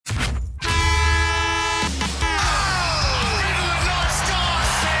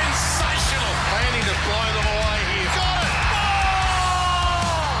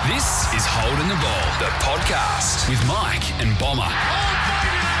The podcast with Mike and Bomber.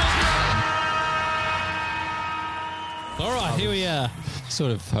 All right, here we are.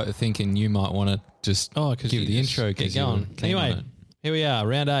 Sort of thinking you might want to just give the intro. Get going. Anyway, here we are.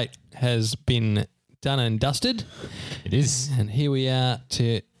 Round 8 has been done and dusted. It is. And here we are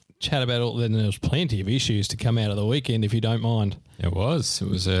to chat about all. Then there's plenty of issues to come out of the weekend, if you don't mind. It was. It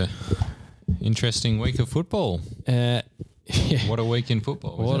was a interesting week of football. Yeah. What a week in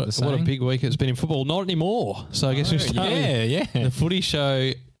football. What a big week it's been in football. Not anymore. So I guess we've started. Yeah. The footy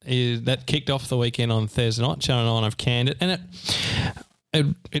show that kicked off the weekend on Thursday night. Channel 9 have canned it.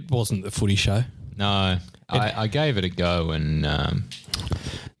 And it wasn't the footy show. No. I gave it a go and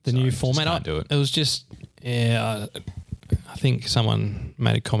the new format. Can't do it. It was just, I think someone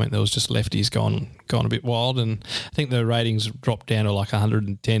made a comment that was just lefties gone a bit wild, and I think the ratings dropped down to like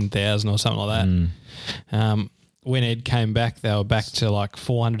 110,000 or something like that. When Ed came back, they were back to like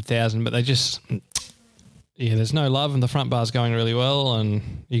 400,000, but they just, there's no love, and the front bar's going really well,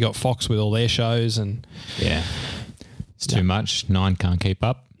 and you got Fox with all their shows, and it's too much. 9 can't keep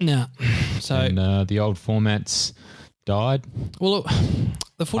up. No. So and the old formats died. Well, look,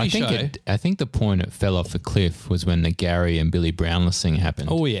 the footy show. I think the point it fell off the cliff was when the Gary and Billy Brownless thing happened.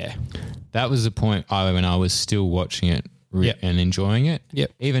 Oh, yeah. That was the point when I was still watching it and enjoying it.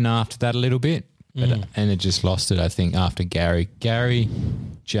 Yep. Even after that a little bit. But, and it just lost it, I think, after Gary,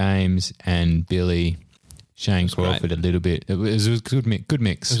 James and Billy, Shane Crawford great. A little bit. It was a good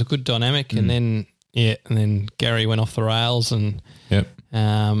mix. It was a good dynamic. And then Gary went off the rails, and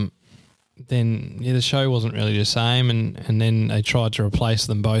then the show wasn't really the same, and then they tried to replace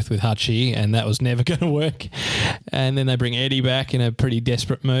them both with Hutchie, and that was never going to work. And then they bring Eddie back in a pretty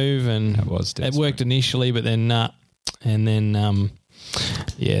desperate move, and it worked initially, but then and then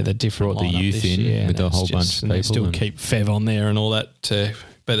the different brought the youth in with a whole bunch of people. They still keep Fev on there and all that,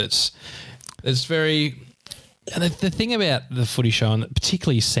 but it's very. And the thing about the footy show, and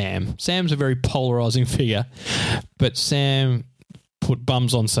particularly Sam's a very polarising figure, but Sam put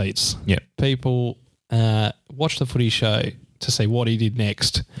bums on seats. Yep. People watch the footy show to see what he did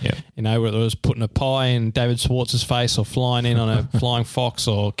next. Yep. You know, whether it was putting a pie in David Swartz's face or flying in on a flying fox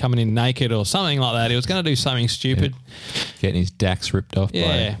or coming in naked or something like that. He was going to do something stupid. Yep. Getting his dax ripped off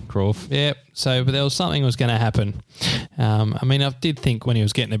by Crawf. Yeah. So, but there was something was going to happen. I did think when he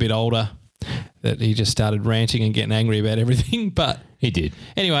was getting a bit older that he just started ranting and getting angry about everything, but he did.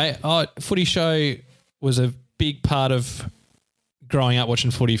 Anyway, footy show was a big part of growing up watching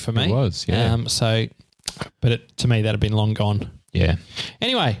footy for me. It was, yeah. To me, that had been long gone. Yeah.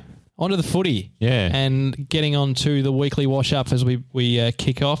 Anyway, on to the footy. Yeah. And getting on to the weekly wash-up as we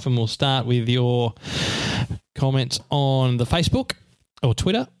kick off, and we'll start with your comments on the Facebook or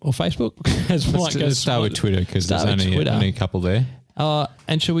Twitter or Facebook. Let's start with Twitter because there's only a couple there.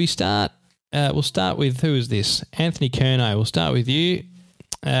 And shall we start? We'll start with, who is this? Anthony Curnow. We'll start with you.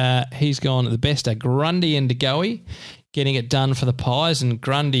 He's gone the best are Grundy and DeGoey, getting it done for the Pies, and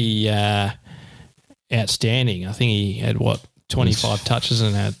Grundy outstanding. I think he had 25 touches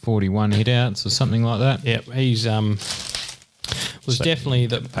and had 41 hit outs or something like that. Yeah, he's was definitely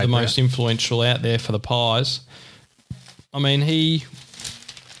the most influential out there for the Pies. I mean,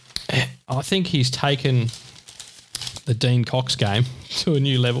 I think he's taken the Dean Cox game to a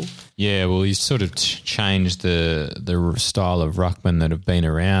new level. Yeah, well, he's sort of changed the style of ruckman that have been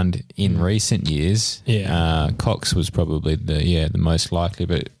around in recent years. Yeah, Cox was probably the most likely,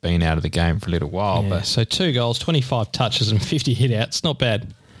 but been out of the game for a little while. Yeah, but so 2 goals, 25 touches, and 50 hit outs. Not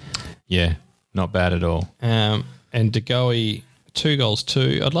bad. Yeah, not bad at all. And DeGoey, 2 goals,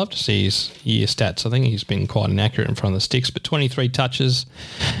 2. I'd love to see his year stats. I think he's been quite inaccurate in front of the sticks, but 23 touches,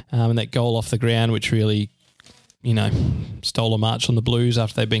 and that goal off the ground, which really, stole a march on the Blues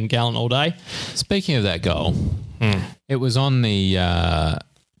after they've been gallant all day. Speaking of that goal, it was on the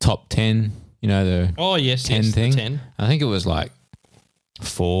top 10, the 10 thing. The 10. I think it was like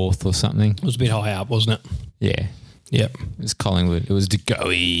 4th or something. It was a bit high up, wasn't it? Yeah. Yep. It was Collingwood. It was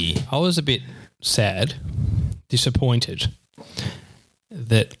DeGoey. I was a bit sad, disappointed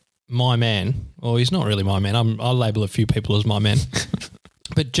that my man, well, he's not really my man. I'll label a few people as my man.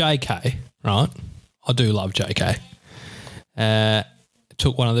 But JK, right? I do love JK.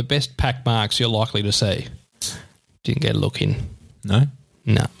 Took one of the best pack marks you're likely to see. Didn't get a look in. No?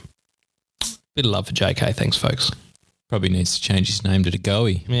 No. Bit of love for JK. Thanks, folks. Probably needs to change his name to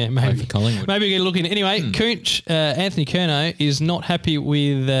DeGoey. Yeah, maybe. For Collingwood. Maybe get a look in. Anyway, Cooch, Anthony Curnow is not happy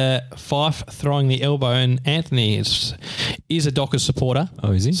with Fife throwing the elbow, and Anthony is a Dockers supporter.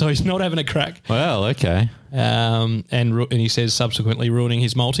 Oh, is he? So he's not having a crack. Well, okay. And he says subsequently ruining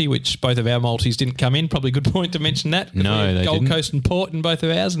his multi, which both of our multis didn't come in. Probably a good point to mention that. No, they Gold didn't. Coast and Port in both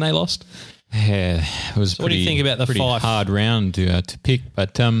of ours, and they lost. Yeah, it was. So what do you think about the pretty Fife? hard round to pick,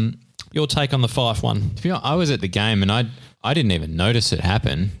 but Your take on the Fife one? to be honest, I was at the game and I didn't even notice it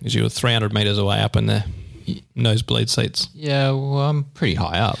happen. Because you were 300 metres away up in the nosebleed seats. Yeah, well, I'm pretty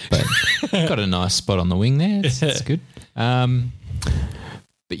high up, but got a nice spot on the wing there. It's good.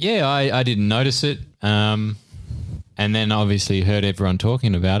 But yeah, I didn't notice it. And then obviously heard everyone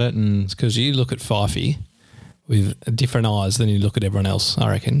talking about it, and It's because you look at Fifey with different eyes than you look at everyone else, I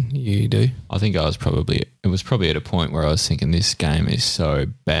reckon. You do. I think it was probably at a point where I was thinking this game is so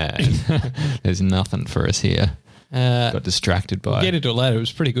bad. There's nothing for us here. Got distracted by We'll get into it later. It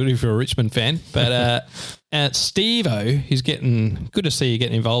was pretty good if you're a Richmond fan. But Steve-O, he's getting – good to see you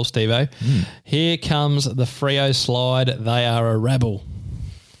getting involved, Steve-O. Here comes the Freo slide. They are a rabble.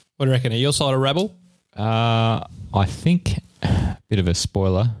 What do you reckon? Are your side a rabble? I think, a bit of a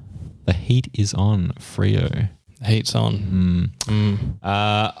spoiler, the heat is on Freo. The heat's on.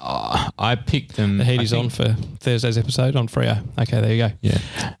 I picked them. The heat is on for Thursday's episode on Freo. Okay, there you go. Yeah.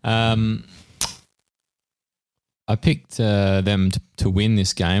 I picked them to win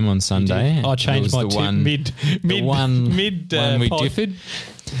this game on Sunday. I changed my tip mid one we pod. differed.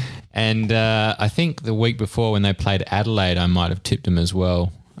 And I think the week before when they played Adelaide, I might have tipped them as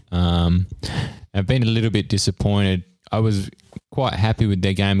well. I've been a little bit disappointed. I was quite happy with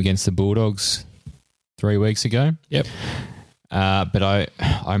their game against the Bulldogs 3 weeks ago. Yep. But I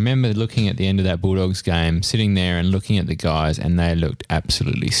remember looking at the end of that Bulldogs game, sitting there and looking at the guys, and they looked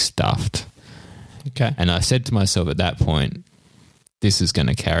absolutely stuffed. Okay. And I said to myself at that point, this is going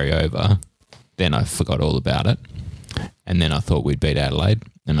to carry over. Then I forgot all about it. And then I thought we'd beat Adelaide.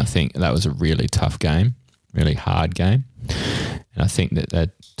 And I think that was a really tough game, really hard game. And I think that they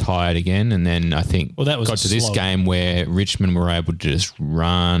tired again. And then I think that was got to this game where Richmond were able to just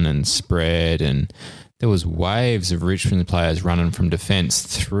run and spread, and there was waves of Richmond players running from defence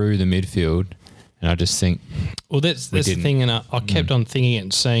through the midfield. And I just think... Well, that's the thing, and I kept on thinking it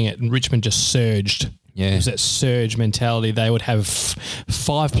and seeing it, and Richmond just surged. Yeah. It was that surge mentality. They would have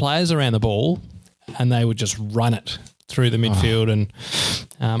 5 players around the ball and they would just run it through the midfield.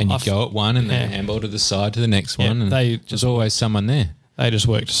 And you go at one and then handball to the side to the next one. And there's always someone there. They just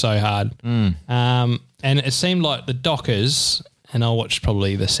worked so hard. And it seemed like the Dockers, and I watched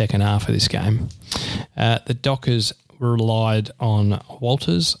probably the second half of this game, the Dockers relied on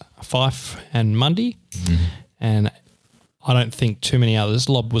Walters, Fife and Mundy, and I don't think too many others.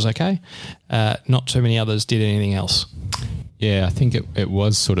 Lobb was okay. Not too many others did anything else. Yeah, I think it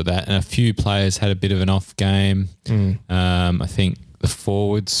was sort of that, and a few players had a bit of an off game. I think the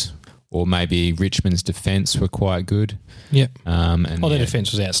forwards or maybe Richmond's defence were quite good. Yep. And their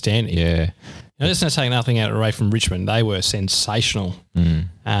defence was outstanding. Yeah. Now, let's not take nothing out away from Richmond. They were sensational.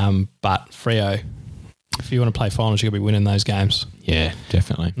 But Freo, if you want to play finals, you've got to be winning those games. Yeah,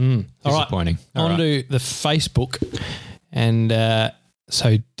 definitely. Disappointing. All right. On to the Facebook. And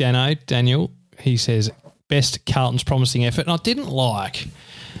so Daniel, he says, best Carlton's promising effort. And I didn't like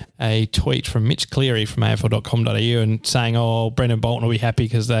a tweet from Mitch Cleary from AFL.com.au and saying, Brendan Bolton will be happy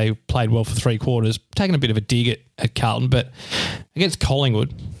because they played well for 3 quarters, taking a bit of a dig at Carlton. But against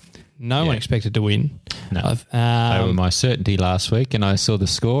Collingwood, no one expected to win. No. They were my certainty last week, and I saw the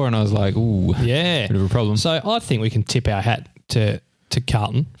score and I was like, ooh, bit of a problem. So I think we can tip our hat to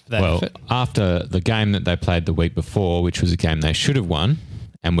Carlton for that effort. After the game that they played the week before, which was a game they should have won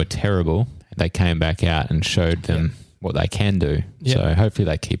and were terrible, they came back out and showed them what they can do. Yep. So hopefully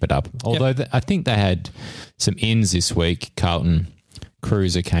they keep it up. Although I think they had some ins this week. Carlton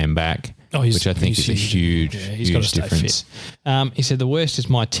Cruiser came back, which I think is a huge difference. He said the worst is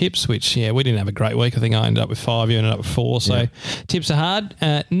my tips, which, we didn't have a great week. I think I ended up with 5, you ended up with 4. So tips are hard.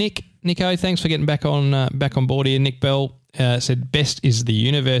 Nico, thanks for getting back on board here. Nick Bell said best is the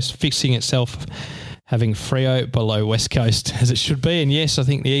universe fixing itself, having Freo below West Coast as it should be. And yes, I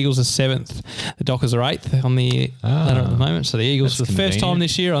think the Eagles are 7th. The Dockers are 8th on the ladder at the moment. So the Eagles, for the first time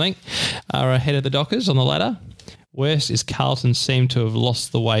this year, I think, are ahead of the Dockers on the ladder. Worst is Carlton seem to have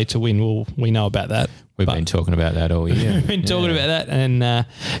lost the way to win. Well, we know about that. We've been talking about that all year. We've been talking about that. And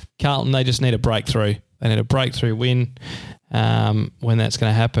Carlton, they just need a breakthrough. They need a breakthrough win. When that's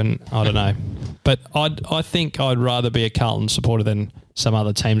going to happen, I don't know. But I think I'd rather be a Carlton supporter than some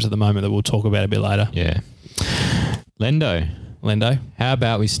other teams at the moment that we'll talk about a bit later. Yeah. Lendo, how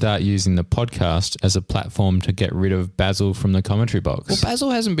about we start using the podcast as a platform to get rid of Basil from the commentary box? Well,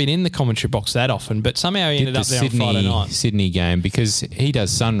 Basil hasn't been in the commentary box that often, but somehow he ended up there on Friday night. Sydney game, because he does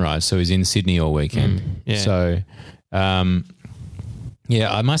Sunrise, so he's in Sydney all weekend. So, I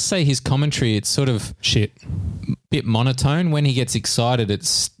must say his commentary, it's sort of shit, bit monotone. When he gets excited,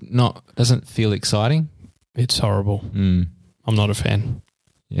 doesn't feel exciting. It's horrible. I'm not a fan.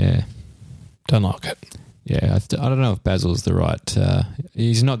 Yeah. Don't like it. Yeah, I don't know if Basil's the right.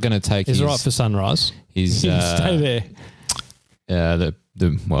 He's not going to take. He's right for Sunrise. He's stay there.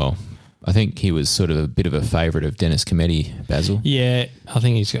 Well, I think he was sort of a bit of a favourite of Dennis Cometti, Basil. Yeah, I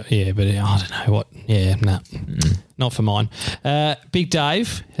think he's got. Yeah, but I don't know what. Yeah, no, not for mine. Big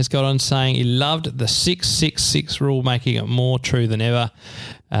Dave has got on saying he loved the 6-6-6 rule, making it more true than ever.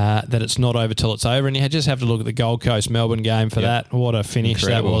 That it's not over till it's over, and you just have to look at the Gold Coast Melbourne game for that. What a finish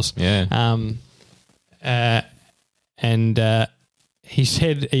Incredible. that was! Yeah. And he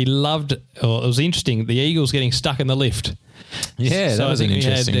said he loved. Or it was interesting. The Eagles getting stuck in the lift. Yeah, that was an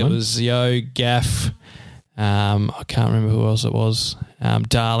interesting one. It was Yo, Gaff. I can't remember who else it was.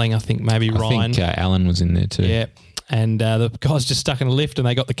 Darling, I think maybe Ryan. I think Alan was in there too. Yeah. And the guys just stuck in the lift and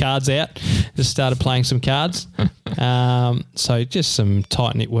they got the cards out, just started playing some cards. So just some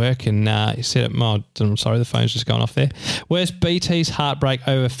tight-knit work. And he said, I'm sorry, the phone's just gone off there. Where's BT's heartbreak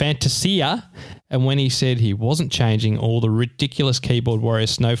over Fantasia? And when he said he wasn't changing all the ridiculous keyboard warrior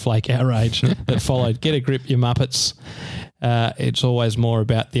snowflake outrage that followed, get a grip, you Muppets. It's always more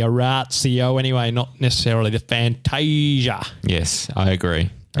about the Oratio anyway, not necessarily the Fantasia. Yes, I agree.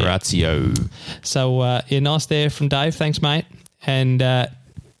 Oratio. So, nice there from Dave. Thanks, mate. And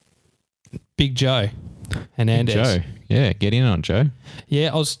Big Joe Hernandez. Big Joe. Yeah, get in on Joe.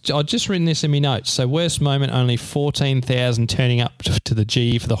 Yeah, I'd just written this in my notes. So, worst moment, only 14,000 turning up to the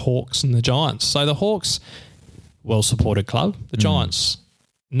G for the Hawks and the Giants. So, the Hawks, well-supported club. The Giants,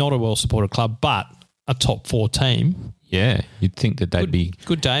 not a well-supported club, but a top 4 team. Yeah, you'd think that they'd be...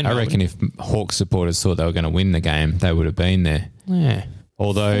 Good day in I reckon if Hawks supporters thought they were going to win the game, they would have been there. Yeah.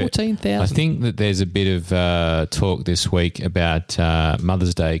 Although 14,000. I think that there's a bit of talk this week about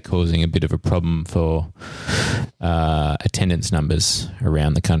Mother's Day causing a bit of a problem for attendance numbers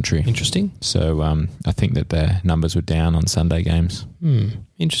around the country. Interesting. So I think that the numbers were down on Sunday games.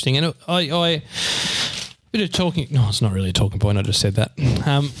 Interesting. And I bit of talking. No, it's not really a talking point. I just said that.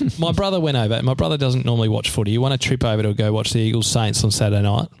 My brother went over. My brother doesn't normally watch footy. He won a trip over to go watch the Eagles Saints on Saturday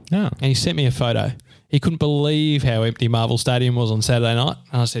night. Oh. And he sent me a photo. He couldn't believe how empty Marvel Stadium was on Saturday night.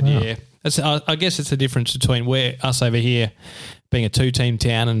 And I said, yeah. I guess it's the difference between us over here being a 2-team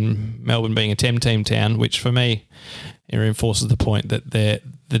town and Melbourne being a 10-team town, which for me it reinforces the point that the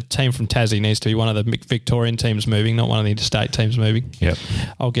team from Tassie needs to be one of the Victorian teams moving, not one of the interstate teams moving. Yep.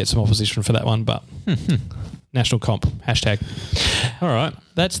 I'll get some opposition for that one, but national comp, hashtag. All right.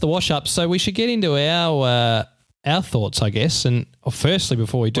 That's the wash-up. So we should get into our thoughts, I guess. And firstly,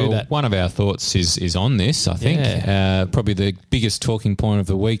 before we do that... One of our thoughts is on this, I think. Yeah. Probably the biggest talking point of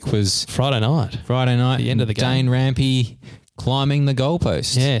the week was... Friday night. The end of the game. Dane Rampe climbing the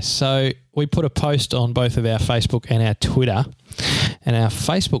goalpost. Yeah, so we put a post on both of our Facebook and our Twitter. And our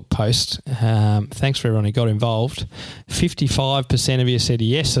Facebook post, thanks for everyone who got involved, 55% of you said,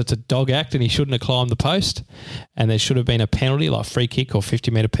 yes, it's a dog act and he shouldn't have climbed the post and there should have been a penalty, like free kick or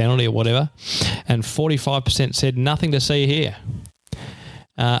 50-metre penalty or whatever. And 45% said, nothing to see here.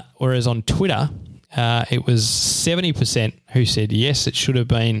 Whereas on Twitter, it was 70% who said, yes, it should have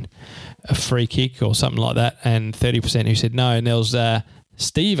been a free kick or something like that, and 30% who said no. And there was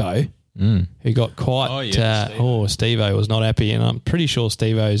Steve-O, who got quite... Steve-O was not happy, and I'm pretty sure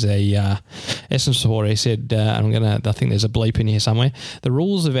Steve-O's a Essendon supporter. He said, I think there's a bleep in here somewhere, the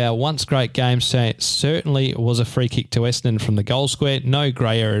rules of our once great game say it certainly was a free kick to Essendon from the goal square. No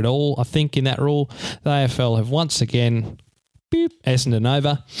grey area at all. I think in that rule, the AFL have once again... Beep, Essendon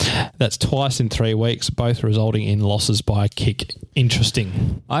over. That's twice in 3 weeks, both resulting in losses by a kick.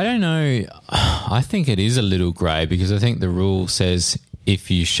 Interesting. I don't know. I think it is a little grey because I think the rule says if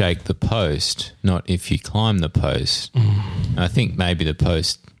you shake the post, not if you climb the post. I think maybe the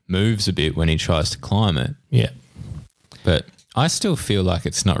post moves a bit when he tries to climb it. Yeah. But I still feel like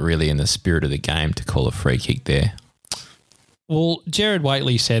it's not really in the spirit of the game to call a free kick there. Well, Jared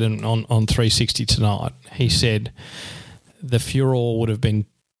Waitley said on 360 tonight, he said... the furor would have been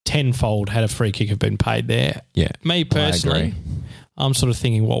tenfold had a free kick have been paid there. Yeah. Me personally, I'm sort of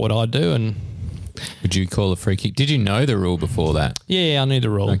thinking, what would I do? And would you call a free kick? Did you know the rule before that? Yeah, I knew the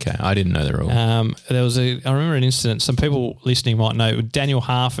rule. Okay, I didn't know the rule. There was I remember an incident. Some people listening might know. Daniel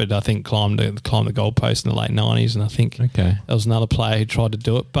Harford, I think, climbed the goalpost in the late 90s, and I think there was another player who tried to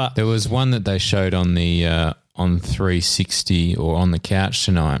do it. But there was one that they showed on the on 360 or on the couch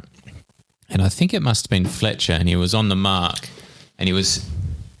tonight. And I think it must have been Fletcher, and he was on the mark, and he was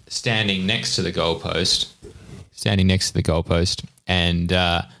standing next to the goalpost, and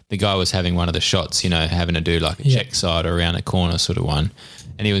the guy was having one of the shots, having to do like a check side or around a corner sort of one.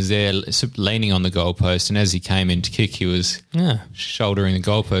 And he was there leaning on the goalpost, and as he came in to kick, he was shouldering the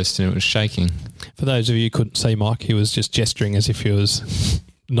goalpost, and it was shaking. For those of you who couldn't see Mike, he was just gesturing as if he was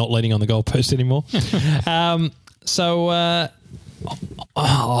not leaning on the goalpost anymore.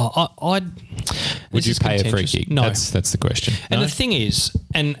 Would you pay a free kick? No. That's the question. And No? the thing is,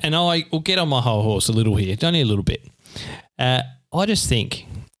 and I will get on my whole horse a little here, only a little bit. I just think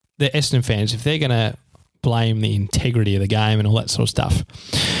the Essendon fans, if they're going to blame the integrity of the game and all that sort of stuff,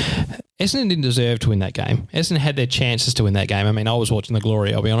 Essendon didn't deserve to win that game. Essendon had their chances to win that game. I mean, I was watching the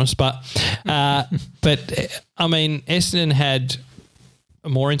glory, I'll be honest, but I mean, Essendon had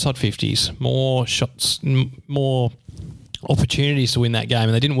more inside 50s, more shots, more opportunities to win that game,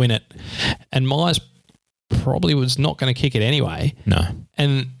 and they didn't win it. And Myers probably was not going to kick it anyway. No.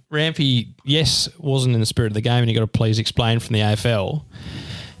 And Rampe, yes, wasn't in the spirit of the game, and you got to please explain from the AFL.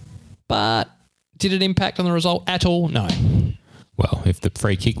 But did it impact on the result at all? No. Well, if the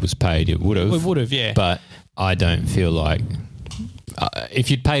free kick was paid, it would have. It would have, yeah. But I don't feel like if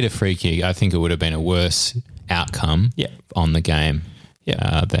you'd paid a free kick, I think it would have been a worse outcome on the game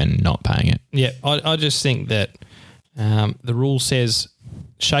than not paying it. Yeah, I just think that the rule says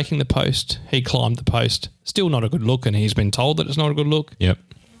shaking the post, he climbed the post. Still not a good look, and he's been told that it's not a good look. Yep.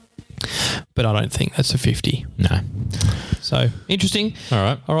 But I don't think that's a 50. No. So, interesting.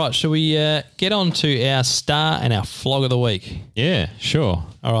 All right. Shall we get on to our star and our flog of the week? Yeah, sure.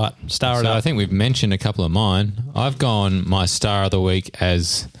 All right, star it up. I think we've mentioned a couple of mine. I've gone my star of the week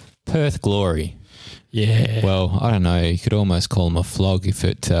as Perth Glory. Yeah. Well, I don't know. You could almost call them a flog if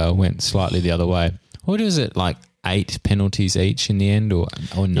it went slightly the other way. What is it, like 8 penalties each in the end or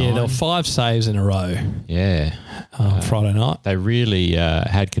 9? Yeah, there were 5 saves in a row. Yeah. Friday night. They really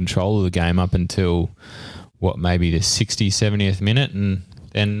had control of the game up until, maybe the 60th, 70th minute, and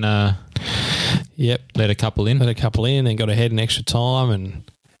then let a couple in. Then got ahead in extra time, and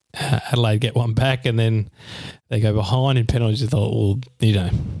Adelaide get one back, and then they go behind in penalties. I thought, well,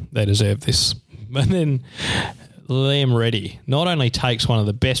 they deserve this. And then Liam Reddy not only takes one of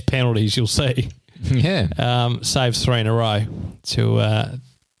the best penalties you'll see, saves 3 in a row to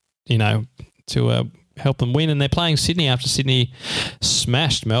help them win. And they're playing Sydney after Sydney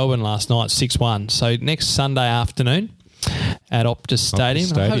smashed Melbourne last night 6-1. So next Sunday afternoon at Optus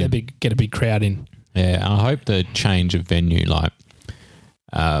Stadium. I hope they get a big crowd in. Yeah, I hope the change of venue, like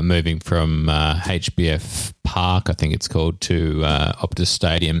moving from HBF Park, I think it's called, to Optus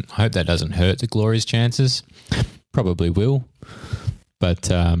Stadium, I hope that doesn't hurt the Glory's chances. Probably will. But,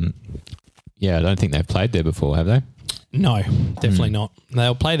 I don't think they've played there before, have they? No, definitely not.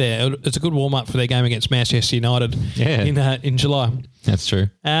 They'll play there. It's a good warm-up for their game against Manchester United in July. That's true.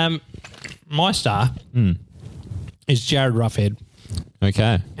 My star is Jared Roughhead.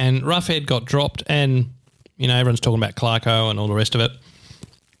 Okay. And Roughhead got dropped, and, everyone's talking about Clarko and all the rest of it.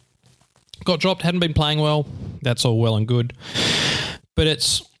 Got dropped, hadn't been playing well. That's all well and good. But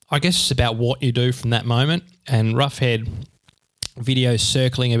I guess it's about what you do from that moment. And Roughhead, videos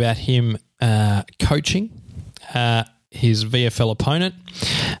circling about him coaching his VFL opponent.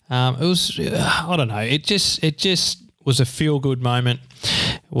 It was, I don't know, it just was a feel-good moment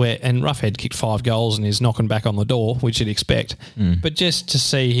and Roughhead kicked 5 goals and is knocking back on the door, which you'd expect. But just to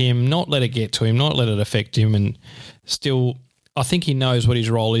see him, not let it get to him, not let it affect him, and still, I think he knows what his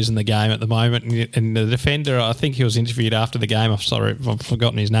role is in the game at the moment. And the defender, I think he was interviewed after the game. I'm sorry, I've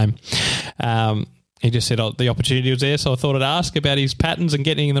forgotten his name. He just said the opportunity was there, so I thought I'd ask about his patterns and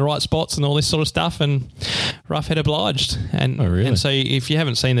getting in the right spots and all this sort of stuff, and Roughhead obliged. And, really? And so if you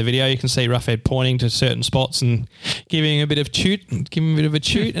haven't seen the video, you can see Roughhead pointing to certain spots and giving him a bit of a toot,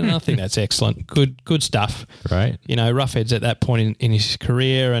 and I think that's excellent. Good stuff. Right. Roughhead's at that point in his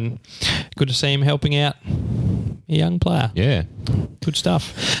career, and good to see him helping out a young player. Yeah. Good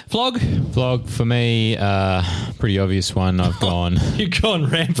stuff. Flog for me, pretty obvious one. I've gone... You've gone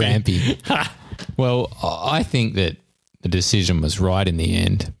Rampe. Well, I think that the decision was right in the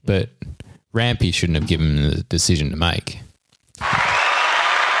end, but Rampe shouldn't have given him the decision to make.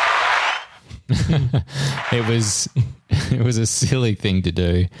 It was a silly thing to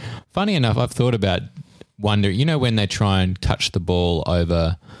do. Funny enough, I've thought about wondering, when they try and touch the ball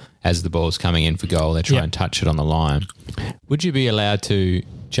over as the ball's coming in for goal, they try and touch it on the line. Would you be allowed to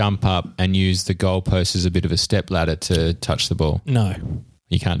jump up and use the goalpost as a bit of a step ladder to touch the ball? No.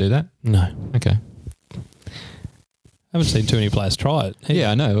 You can't do that? No. Okay. I haven't seen too many players try it.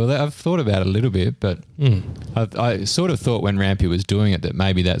 Yeah, I know. Well, I've thought about it a little bit, but I sort of thought when Rampe was doing it that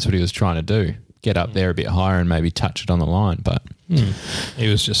maybe that's what he was trying to do, get up there a bit higher and maybe touch it on the line. But he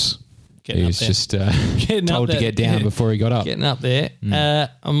was just getting up there. Just told to get down before he got up. Getting up there.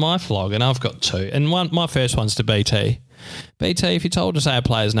 On my flog, and I've got 2. And my first one's to BT. BT, if you're told to say a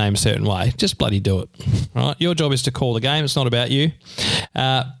player's name a certain way, just bloody do it. Right? Your job is to call the game. It's not about you.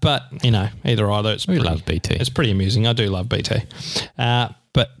 But, either. We love BT. It's pretty amusing. I do love BT.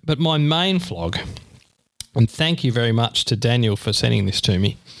 But my main flog, and thank you very much to Daniel for sending this to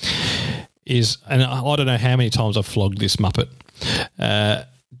me, is, and I don't know how many times I've flogged this muppet,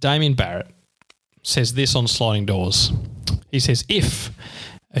 Damien Barrett says this on Sliding Doors. He says, if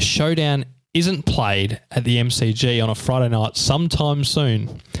a showdown isn't played at the MCG on a Friday night sometime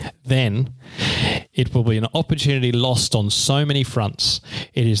soon, then it will be an opportunity lost on so many fronts.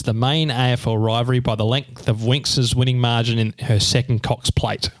 It is the main AFL rivalry by the length of Winx's winning margin in her second Cox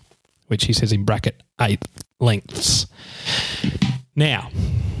plate, which he says in bracket 8 lengths. Now,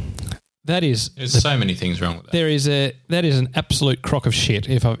 there's so many things wrong with that. That is an absolute crock of shit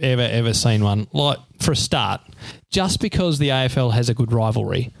if I've ever seen one. Like, for a start, just because the AFL has a good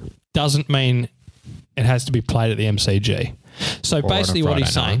rivalry doesn't mean it has to be played at the MCG. So basically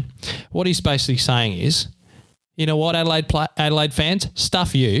what he's basically saying is, you know what, Adelaide fans,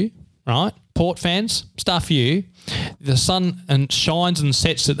 stuff you, right? Port fans, stuff you. The sun and shines and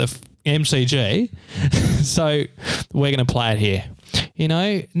sets at the MCG, so we're going to play it here. You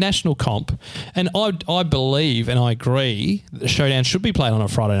know, national comp. And I believe and I agree that the showdown should be played on a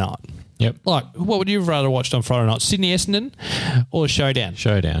Friday night. Yep. Like, what would you have rather watched on Friday night? Sydney Essendon or Showdown?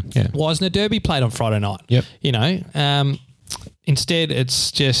 Showdown, yeah. Why isn't a derby played on Friday night? Yep. You know, instead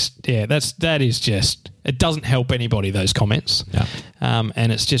it's just, that is just, it doesn't help anybody, those comments. Yeah.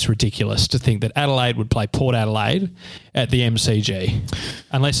 And it's just ridiculous to think that Adelaide would play Port Adelaide at the MCG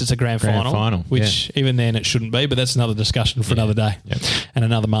unless it's a grand final, which even then it shouldn't be, but that's another discussion for another day and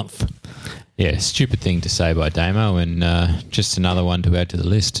another month. Yeah, stupid thing to say by Damo, and just another one to add to the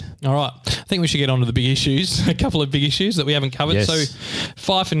list. All right. I think we should get on to the big issues, a couple of big issues that we haven't covered. Yes. So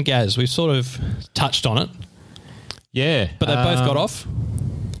Fife and Gaz, we've sort of touched on it. Yeah. But they both got off.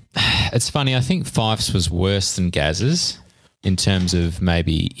 It's funny. I think Fife's was worse than Gaz's in terms of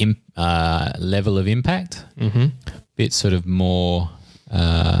maybe level of impact. Mm-hmm. Bit sort of more,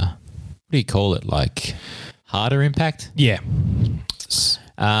 what do you call it, like harder impact? Yeah.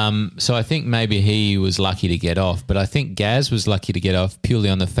 So I think maybe he was lucky to get off, but I think Gaz was lucky to get off purely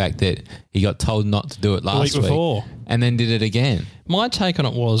on the fact that he got told not to do it last week before and then did it again. My take on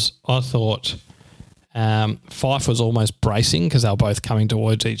it was I thought Fife was almost bracing because they were both coming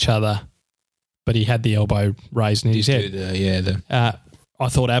towards each other, but he had the elbow raised in his head. I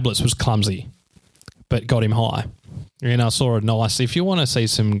thought Ablett was clumsy, but got him high. And I saw a nice, if you want to see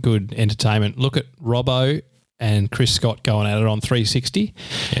some good entertainment, look at Robbo and Chris Scott going at it on 360.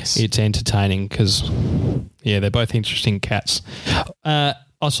 Yes. It's entertaining because, they're both interesting cats. I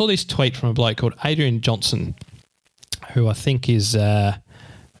saw this tweet from a bloke called Adrian Johnson, who I think is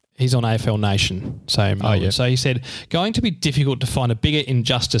he's on AFL Nation. So he said, going to be difficult to find a bigger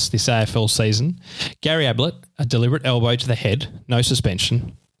injustice this AFL season. Gary Ablett, a deliberate elbow to the head, no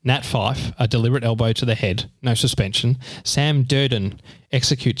suspension. Nat Fife, a deliberate elbow to the head, no suspension. Sam Durden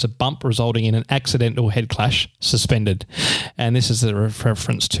executes a bump resulting in an accidental head clash, suspended. And this is a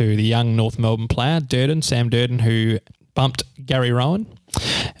reference to the young North Melbourne player, Sam Durden, who bumped Gary Rowan.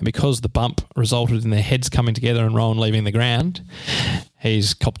 And because the bump resulted in their heads coming together and Rowan leaving the ground,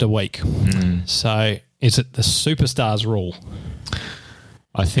 he's copped a week. So is it the superstars rule?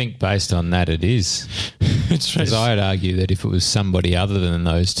 I think based on that it is. Because I'd argue that if it was somebody other than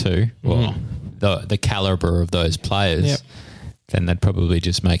those two, or the calibre of those players, then they'd probably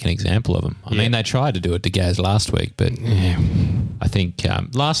just make an example of them. I mean, they tried to do it to Gaz last week, but I think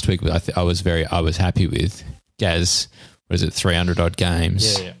last week I was happy with Gaz. What is it, 300 odd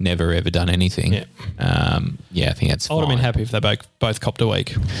games? Never ever done anything. I think that's fine. I would have been happy if they both copped a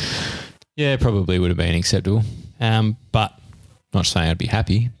week. Yeah, probably would have been acceptable. But not saying I'd be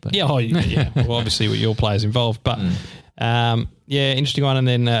happy, but well, obviously with your players involved, but interesting one. And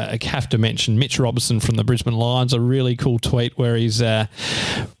then I have to mention Mitch Robertson from the Brisbane Lions, a really cool tweet where he's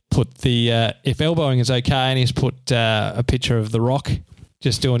put the if elbowing is okay, and he's put a picture of The Rock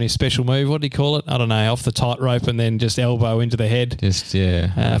just doing his special move. What do you call it? I don't know, off the tightrope and then just elbow into the head. Just he's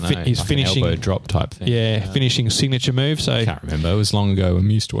like finishing an elbow drop type thing. Finishing signature move. So I can't remember. It was long ago when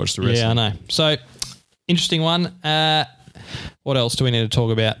we used to watch the wrestling. Yeah, I know. So interesting one. What else do we need to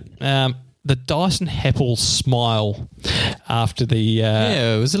talk about? The Dyson Heppel smile after the...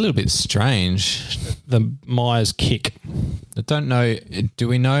 it was a little bit strange. The Myers kick. I don't know. Do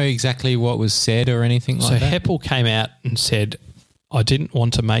we know exactly what was said or anything like that? So Heppel came out and said, I didn't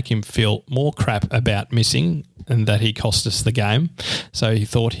want to make him feel more crap about missing and that he cost us the game. So he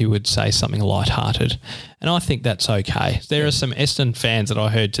thought he would say something lighthearted. And I think that's okay. There are some Essendon fans that I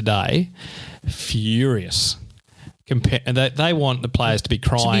heard today furious. They want the players to be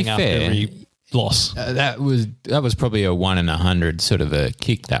crying after every... loss. That was probably a 1 in 100 sort of a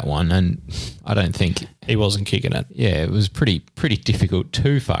kick, that one, and I don't think He wasn't kicking it. Yeah, it was pretty difficult,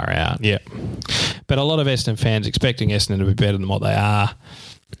 too far out. Yeah. But a lot of Essendon fans expecting Essendon to be better than what they are,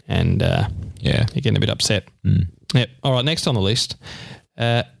 and they're getting a bit upset. Yep. All right, next on the list,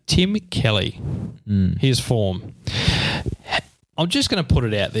 Tim Kelly. His form. I'm just going to put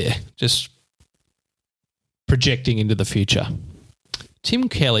it out there, just projecting into the future. Tim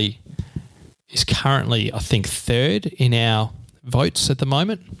Kelly is currently, I think, third in our votes at the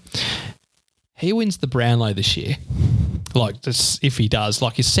moment. He wins the Brownlow this year, if he does,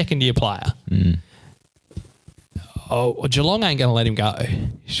 like his second-year player. Oh, Geelong ain't going to let him go,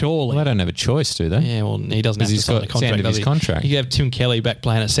 surely. Well, they don't have a choice, do they? Yeah, well, he doesn't have to sign the contract, does he? Contract. You could have Tim Kelly back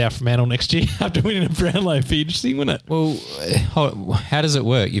playing at South Fremantle next year after winning a Brownlow. It'd be interesting, wouldn't it? Well, how does it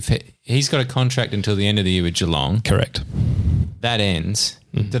work? If he's got a contract until the end of the year with Geelong. Correct. That ends.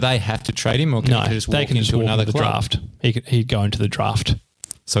 Do they have to trade him, or can he just walk into another club? Draft. He'd go into the draft.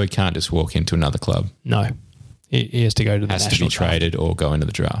 So he can't just walk into another club? No. He has to go to the national draft. Has to be traded or go into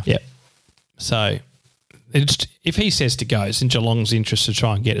the draft. Yep. So if he says to go, it's in Geelong's interest to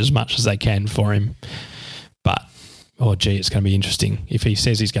try and get as much as they can for him. But, it's going to be interesting if he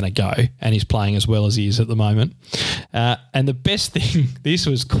says he's going to go and he's playing as well as he is at the moment. And the best thing, this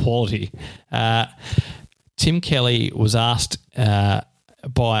was quality. Tim Kelly was asked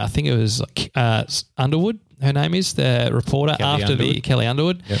by, I think it was Underwood, her name is, the reporter, Kelly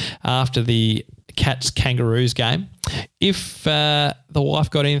Underwood, after the Cats-Kangaroos game, if the wife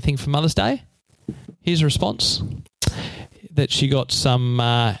got anything for Mother's Day. His response, that she got some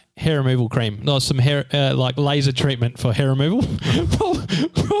hair removal cream, some hair laser treatment for hair removal.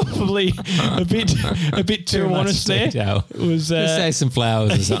 Probably a bit too honest there. It was just say some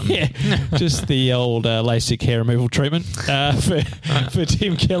flowers or something. Yeah, just the old LASIK hair removal treatment for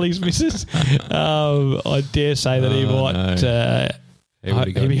Tim Kelly's missus. I dare say that he might.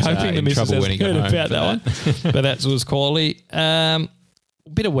 He'd be hoping the missus hasn't heard about that one. But that was quality.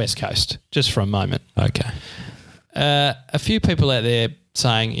 Bit of West Coast, just for a moment. Okay. A few people out there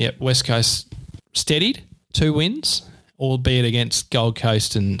saying, West Coast steadied, 2 wins, albeit against Gold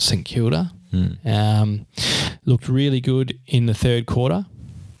Coast and St Kilda. Looked really good in the third quarter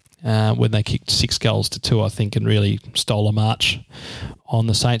when they kicked 6-2, I think, and really stole a march on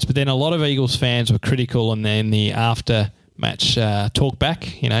the Saints. But then a lot of Eagles fans were critical, and then the after-match talk back,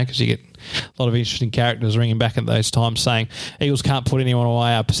 because you get a lot of interesting characters ringing back at those times saying Eagles can't put anyone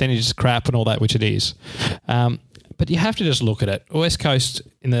away, our percentages are crap and all that, which it is. But you have to just look at it. West Coast,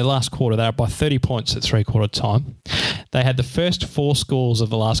 in the last quarter, they were up by 30 points at three-quarter time. They had the first 4 scores of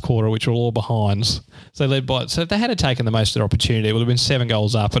the last quarter, which were all behinds. So if they had taken the most of their opportunity, it would have been 7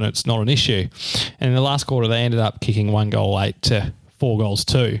 goals up, and it's not an issue. And in the last quarter, they ended up kicking 1 goal 8 to 4 goals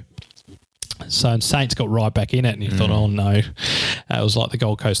 2. So Saints got right back in it, and you thought, oh no, it was like the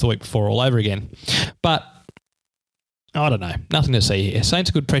Gold Coast the week before all over again. But I don't know, nothing to see here.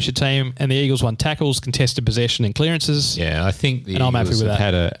 Saints a good pressure team, and the Eagles won tackles, contested possession, and clearances. Yeah, I think the Eagles have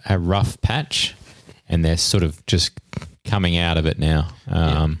had a rough patch, and they're sort of just coming out of it now.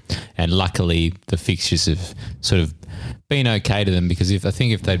 And luckily, the fixtures have sort of been okay to them, because if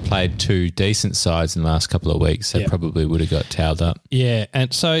they'd played 2 decent sides in the last couple of weeks, they probably would have got towed up. Yeah,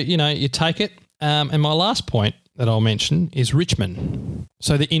 and so, you take it. And my last point that I'll mention is Richmond.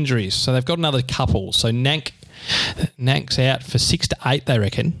 So the injuries. So they've got another couple. So Nank's out for 6 to 8, they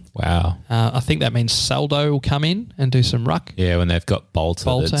reckon. Wow. I think that means Saldo will come in and do some ruck. Yeah, when they've got Bolter.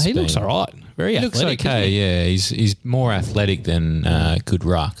 He looks all right. Very athletic. Looks okay, yeah. He's more athletic than good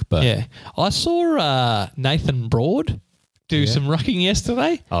ruck. But yeah. I saw Nathan Broad do some rucking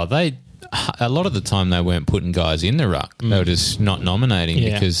yesterday. Oh, a lot of the time they weren't putting guys in the ruck. They were just not nominating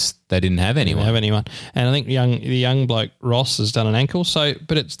because they didn't have anyone. And I think the young bloke Ross has done an ankle. So,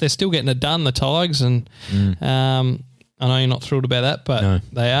 but they're still getting it done, the Tigers, and I know you're not thrilled about that, but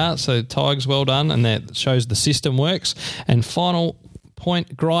they are. So Tigers, well done, and that shows the system works. And final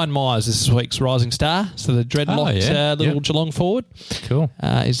point, Brian Myers, this week's rising star. So the dreadlocked little Geelong forward, cool,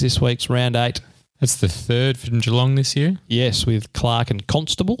 is this week's round 8. That's the 3rd from Geelong this year? Yes, with Clark and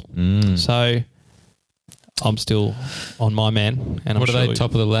Constable. So I'm still on my man. And what are they,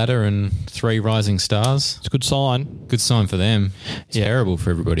 top of the ladder and 3 rising stars? It's a good sign. Good sign for them. It's terrible for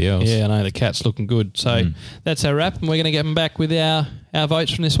everybody else. Yeah, I know. The Cats looking good. So that's our wrap, and we're going to get them back with our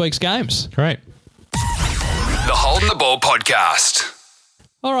votes from this week's games. Great. The Holding the Ball podcast.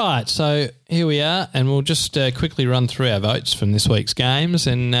 All right, so here we are, and we'll just quickly run through our votes from this week's games,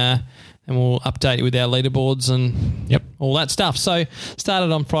 and we'll update you with our leaderboards and all that stuff. So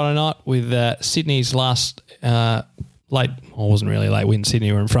started on Friday night with Sydney's last late, or wasn't really late win.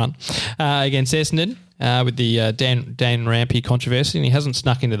 Sydney were in front against Essendon with the Dan Rampe controversy, and he hasn't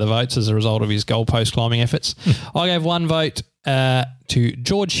snuck into the votes as a result of his goalpost climbing efforts. I gave one vote to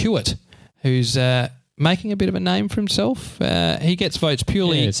George Hewitt, who's making a bit of a name for himself. He gets votes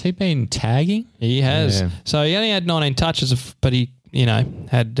purely... Yeah, has he been tagging? He has. Yeah. So he only had 19 touches, but he,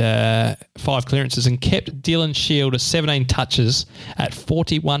 had 5 clearances and kept Dylan Shield at 17 touches at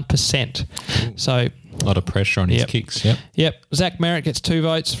 41%. So... A lot of pressure on his kicks. Yep. Zach Merritt gets 2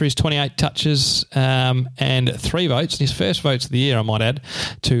 votes for his 28 touches and 3 votes, his first votes of the year, I might add,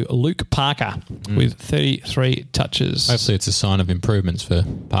 to Luke Parker with 33 touches. Hopefully it's a sign of improvements for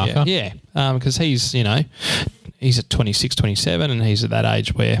Parker. Yeah, because he's, he's at 26, 27 and he's at that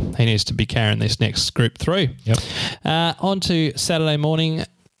age where he needs to be carrying this next group through. Yep. On to Saturday morning.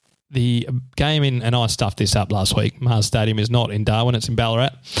 The game and I stuffed this up last week. Mars Stadium is not in Darwin, it's in Ballarat.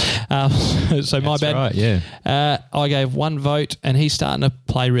 So my bad. Right, yeah. I gave 1 vote, and he's starting to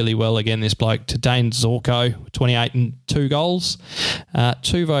play really well again, this bloke, to Dane Zorko, 28 and 2 goals.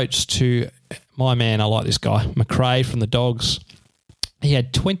 2 votes to my man, I like this guy, McRae from the Dogs. He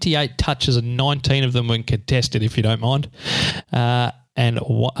had 28 touches and 19 of them were contested, if you don't mind. And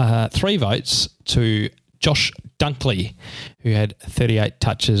 3 votes to Josh Dunkley, who had 38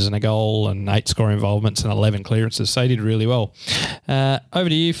 touches and a goal and 8 score involvements and 11 clearances. So he did really well. Over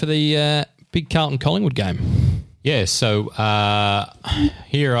to you for the big Carlton-Collingwood game. Yeah, so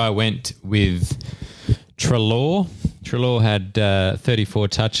here I went with Treloar. Treloar had 34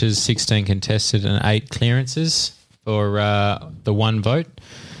 touches, 16 contested and 8 clearances for the 1 vote.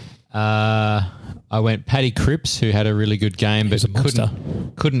 I went Paddy Cripps, who had a really good game, but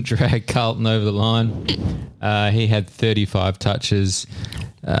couldn't drag Carlton over the line. He had 35 touches,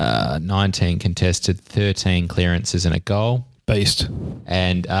 19 contested, 13 clearances and a goal. Beast.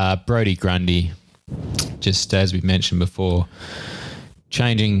 And Brodie Grundy, just as we mentioned before,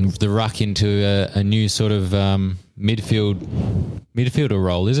 changing the ruck into a new sort of midfielder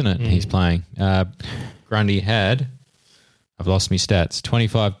role, isn't it? He's playing. Grundy had... I've lost my stats.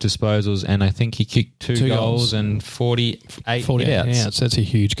 25 disposals, and I think he kicked 2 goals and 48 outs. Yeah, so that's a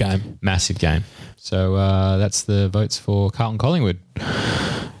huge game. Massive game. So that's the votes for Carlton-Collingwood.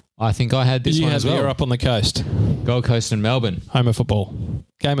 I think I had this one as well. You're up on the coast. Gold Coast and Melbourne. Home of football.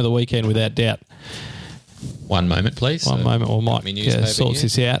 Game of the weekend, without doubt. One moment, please. One moment. We'll Mike sorts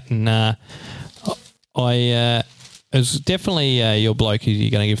this out. And it was definitely your bloke who you're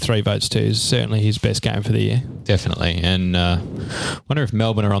going to give 3 votes to. Is certainly his best game for the year. Definitely. And wonder if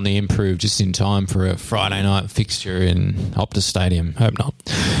Melbourne are on the improve just in time for a Friday night fixture in Optus Stadium. Hope not.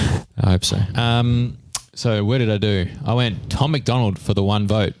 I hope so. So where did I do? I went Tom McDonald for the 1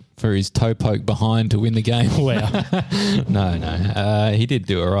 vote for his toe poke behind to win the game. Wow. No. He did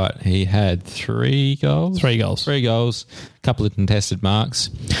do all right. He had 3 goals. 3 goals. 3 goals. A couple of contested marks.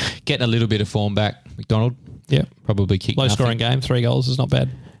 Getting a little bit of form back, McDonald. Yeah, probably kicked low scoring game. 3 goals is not bad.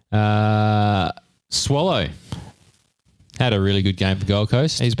 Swallow had a really good game for Gold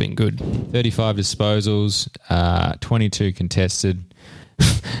Coast. He's been good. 35 disposals, 22 contested.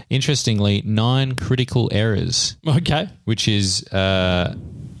 Interestingly, 9 critical errors. Okay, which is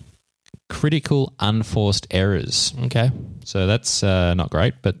critical unforced errors. Okay, so that's not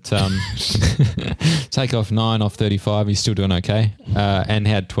great, but take off 9 off 35. He's still doing okay, and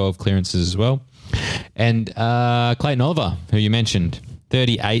had 12 clearances as well. And Clayton Oliver, who you mentioned,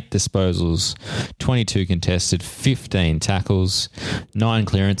 38 disposals, 22 contested, 15 tackles, 9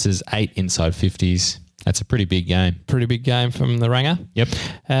 clearances, 8 inside 50s. That's a pretty big game. Pretty big game from the Ranger.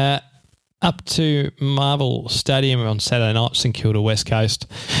 Yep. Up to Marvel Stadium on Saturday night, St Kilda West Coast.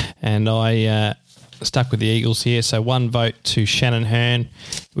 And I stuck with the Eagles here. So 1 vote to Shannon Hearn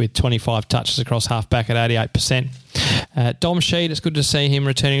with 25 touches across half-back at 88%. Dom Sheed, it's good to see him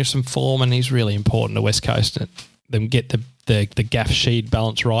returning to some form, and he's really important to West Coast. Them get the Gaff Sheed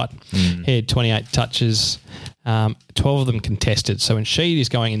balance right. He had 28 touches, 12 of them contested. So when Sheed is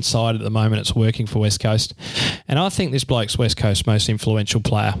going inside at the moment, it's working for West Coast. And I think this bloke's West Coast's most influential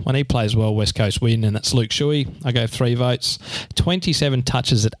player. When he plays well, West Coast win, and that's Luke Shuey. I go 3 votes. 27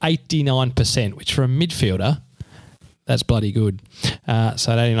 touches at 89%, which for a midfielder, that's bloody good. So at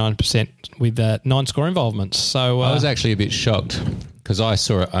 89% with 9 score involvements. So I was actually a bit shocked because I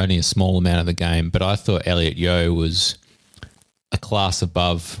saw only a small amount of the game, but I thought Elliot Yeo was a class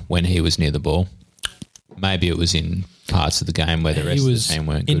above when he was near the ball. Maybe it was in parts of the game where the rest of the team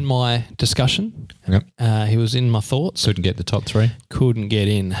weren't good. In my discussion. Yep. He was in my thoughts. Couldn't get the top 3. Couldn't get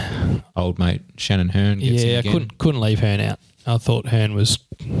in. Old mate Shannon Hearn gets in again. couldn't leave Hearn out. I thought Hearn was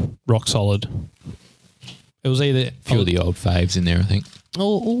rock solid. It was either A few of the old faves in there, I think.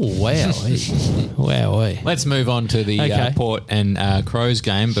 Wow. Let's move on to the Port and Crows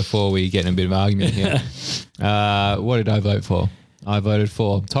game before we get in a bit of argument here. What did I vote for? I voted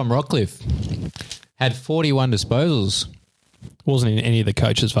for Tom Rockcliffe. Had 41 disposals. Wasn't in any of the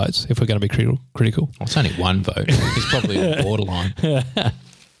coaches' votes, if we're going to be critical. Well, it's only one vote. It's probably borderline.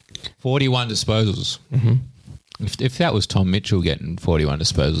 41 disposals. Mm-hmm. If that was Tom Mitchell getting 41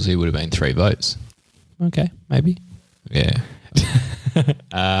 disposals, he would have been 3 votes. Okay, maybe. Yeah.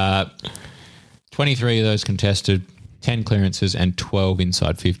 23 of those contested, 10 clearances and 12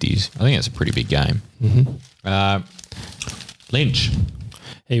 inside 50s. I think that's a pretty big game. Mm-hmm. Lynch.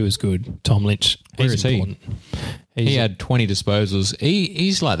 He was good. Tom Lynch. Where is important. He had 20 disposals.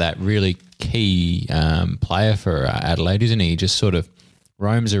 He's like that really key player for Adelaide, isn't he? He just sort of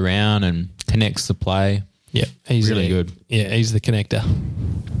roams around and connects the play. Yeah, he's really good. Yeah, he's the connector.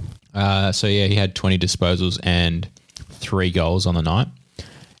 He had 20 disposals and 3 goals on the night.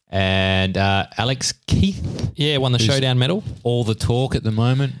 And Alex Keith. Yeah, won the showdown medal. All the talk at the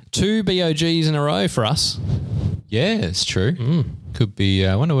moment. 2 BOGs in a row for us. Yeah, it's true. Could be,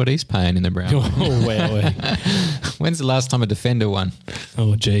 I wonder what he's paying in the Brownlow. Oh, wow. When's the last time a defender won?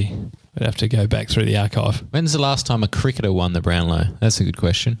 Oh, gee. We'd have to go back through the archive. When's the last time a cricketer won the Brownlow? That's a good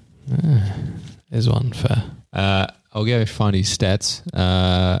question. There's one for... I'll go find his stats.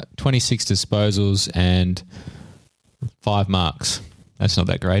 26 disposals and 5 marks. That's not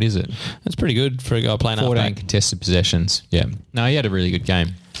that great, is it? That's pretty good for a guy playing 14 halfback. contested possessions. Yeah. No, he had a really good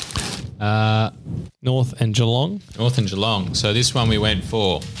game. North and Geelong. So this one we went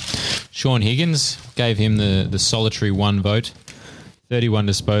for Sean Higgins. Gave him the solitary 1 vote. 31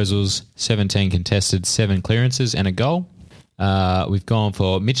 disposals, 17 contested, 7 clearances and a goal. We've gone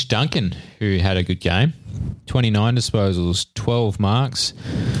for Mitch Duncan, who had a good game. 29 disposals, 12 marks,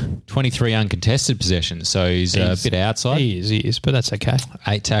 23 uncontested possessions. So he's a bit outside. He is, but that's okay.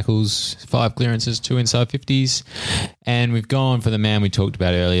 8 tackles, 5 clearances, 2 inside 50s. And we've gone for the man we talked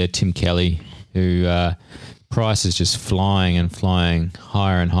about earlier, Tim Kelly, who price is just flying and flying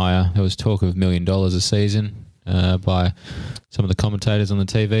higher and higher. There was talk of $1 million a season by some of the commentators on the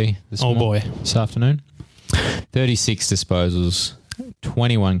TV this afternoon. 36 disposals,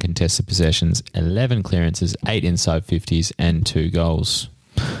 21 contested possessions, 11 clearances, 8 inside 50s and 2 goals.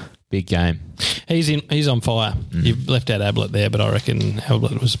 Big game. He's on fire. You've left out Ablett there, but I reckon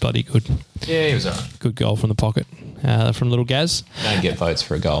Ablett was bloody good. Yeah, he was all right. Good goal from the pocket from Little Gaz. Don't get votes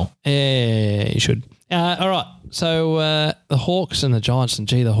for a goal. Yeah, you should. All right. So the Hawks and the Giants, and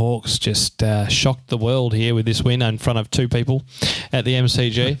the Hawks just shocked the world here with this win in front of 2 people at the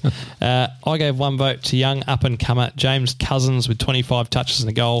MCG. I gave 1 vote to young up-and-comer James Cousins with 25 touches and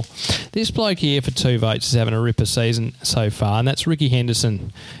a goal. This bloke here for 2 votes is having a ripper season so far, and that's Ricky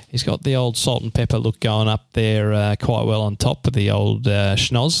Henderson. He's got the old salt and pepper look going up there quite well on top of the old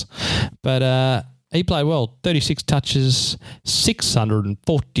schnoz. But he played well. 36 touches,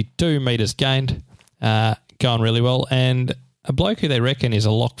 642 metres gained. Going really well, and a bloke who they reckon is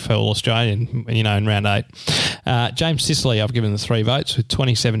a lock for All-Australian, in round 8. James Sicily, I've given the 3 votes with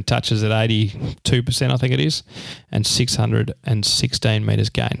 27 touches at 82%, I think it is, and 616 metres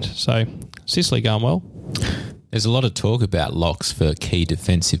gained. So Sicily going well. There's a lot of talk about locks for key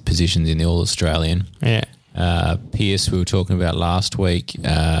defensive positions in the All-Australian. Yeah. Pearce, we were talking about last week.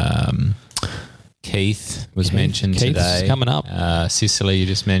 Keith was mentioned Keith's today. Coming up. Sicily, you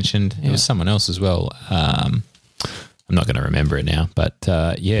just mentioned. Yeah. There was someone else as well. I'm not going to remember it now, but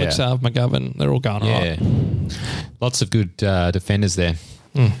yeah. Lexar, McGovern, they're all going all right. Lots of good defenders there.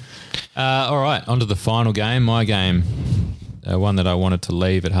 All right, on to the final game, my game, one that I wanted to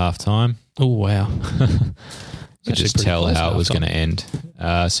leave at halftime. Oh, wow. You just tell how it was going to end.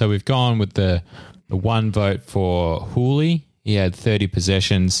 So we've gone with the 1 vote for Hooley. He had 30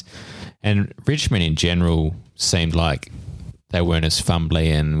 possessions. And Richmond in general seemed like they weren't as fumbly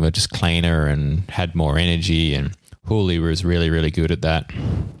and were just cleaner and had more energy. And Hooley was really, really good at that.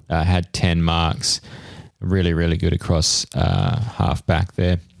 Had 10 marks. Really, really good across half back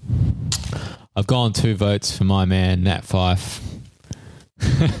there. I've gone 2 votes for my man, Nat Fyfe.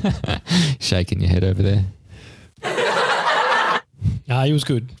 Shaking your head over there. He was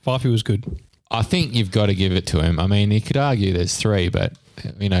good. Fyfe was good. I think you've got to give it to him. I mean, you could argue there's 3, but,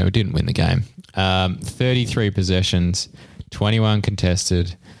 we didn't win the game. 33 possessions, 21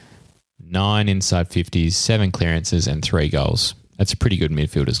 contested, 9 inside 50s, 7 clearances and 3 goals. That's a pretty good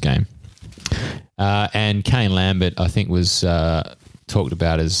midfielder's game. And Kane Lambert, I think, was talked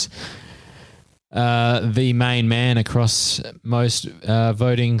about as the main man across most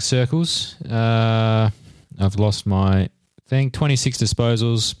voting circles. I've lost my thing. 26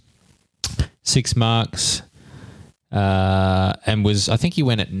 disposals, 6 marks, and I think he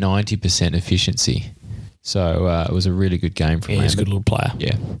went at 90% efficiency. So it was a really good game from him. He's a good little player.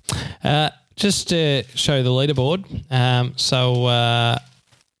 Yeah. Just to show the leaderboard.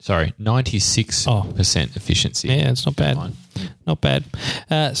 96% efficiency. Yeah, it's not bad. Not bad.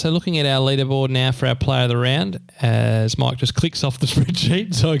 So looking at our leaderboard now for our player of the round, as Mike just clicks off the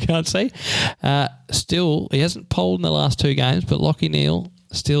spreadsheet, so I can't see. Still, he hasn't polled in the last 2 games, but Lachie Neale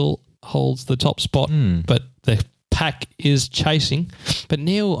still holds the top spot. But the pack is chasing. But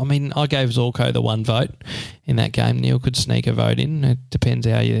Neale, I mean, I gave Zorko the 1 vote in that game. Neale could sneak a vote in. It depends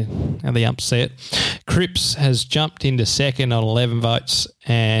how the umps see it. Cripps has jumped into second on 11 votes,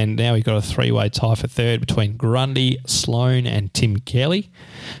 and now we've got a 3-way tie for third between Grundy, Sloane and Tim Kelly.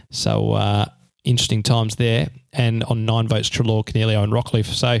 So interesting times there. And on 9 votes, Treloar, Cornelio and Rockcliffe.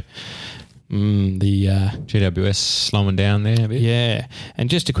 So the GWS slowing down there a bit. Yeah. And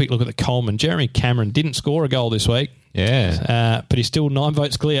just a quick look at the Coleman. Jeremy Cameron didn't score a goal this week. Yeah. But he's still 9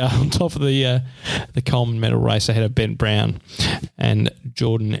 votes clear on top of the Coleman medal race ahead of Ben Brown and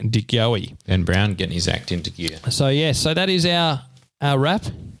Jordan DeGoey. Ben Brown getting his act into gear. So that is our wrap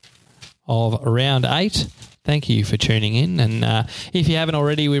of round 8. Thank you for tuning in. And if you haven't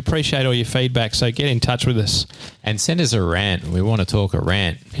already, we appreciate all your feedback. So get in touch with us. And send us a rant. We want to talk a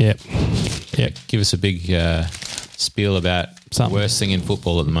rant. Yep. Give us a big spiel about the worst thing in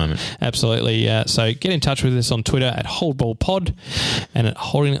football at the moment. Absolutely. So get in touch with us on Twitter at HoldBallPod and at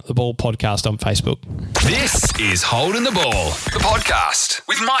Holding the Ball Podcast on Facebook. This is Holding the Ball, the podcast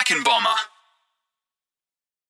with Mike and Bomber.